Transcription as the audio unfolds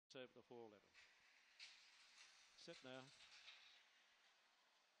over the 4.11. Set now.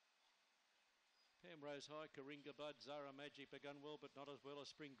 Pamrose High, Karinga Bud, Zara Magic begun well, but not as well as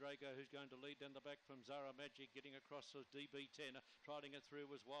Spring Drago, who's going to lead down the back from Zara Magic. Getting across was DB10. Trotting it through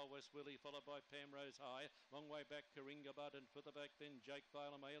was Wild West Willie, followed by Pamrose High. Long way back, Karinga Bud, and further back then Jake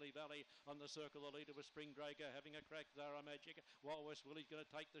Vale and Maeli Valley. On the circle, the leader was Spring Drago, having a crack. Zara Magic. Wild West Willie's going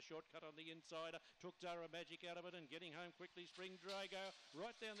to take the shortcut on the inside. Took Zara Magic out of it and getting home quickly. Spring Drago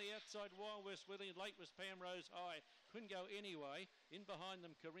right down the outside. Wild West Willie. Late was Pamrose High. Couldn't go anyway. In behind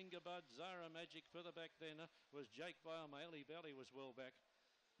them, Karinga Bud, Zara Magic. Further back then was Jake Vale. Maeli Valley was well back.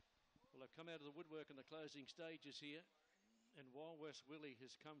 Well, they've come out of the woodwork in the closing stages here. And Wild West Willie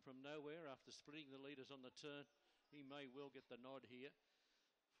has come from nowhere after splitting the leaders on the turn. He may well get the nod here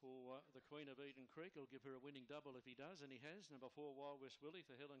for the Queen of Eden Creek. He'll give her a winning double if he does, and he has. Number 4, Wild West Willie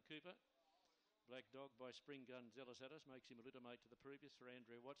for Helen Cooper. Black Dog by Spring Gun, Zealous at us, makes him a little mate to the previous for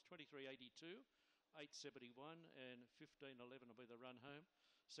Andrew Watts. 23.82. 8.71 and 15.11 will be the run home.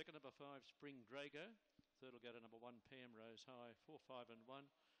 Second, number 5, Spring Drago. Third will go to number 1, Pamrose High. 4, 5 and 1.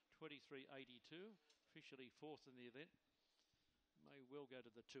 23.82. Officially fourth in the event. May well go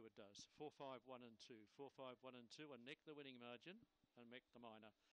to the 2, it does. 4, 5, 1 and 2. 4, 5, 1 and 2 and neck the winning margin and Mech the minor.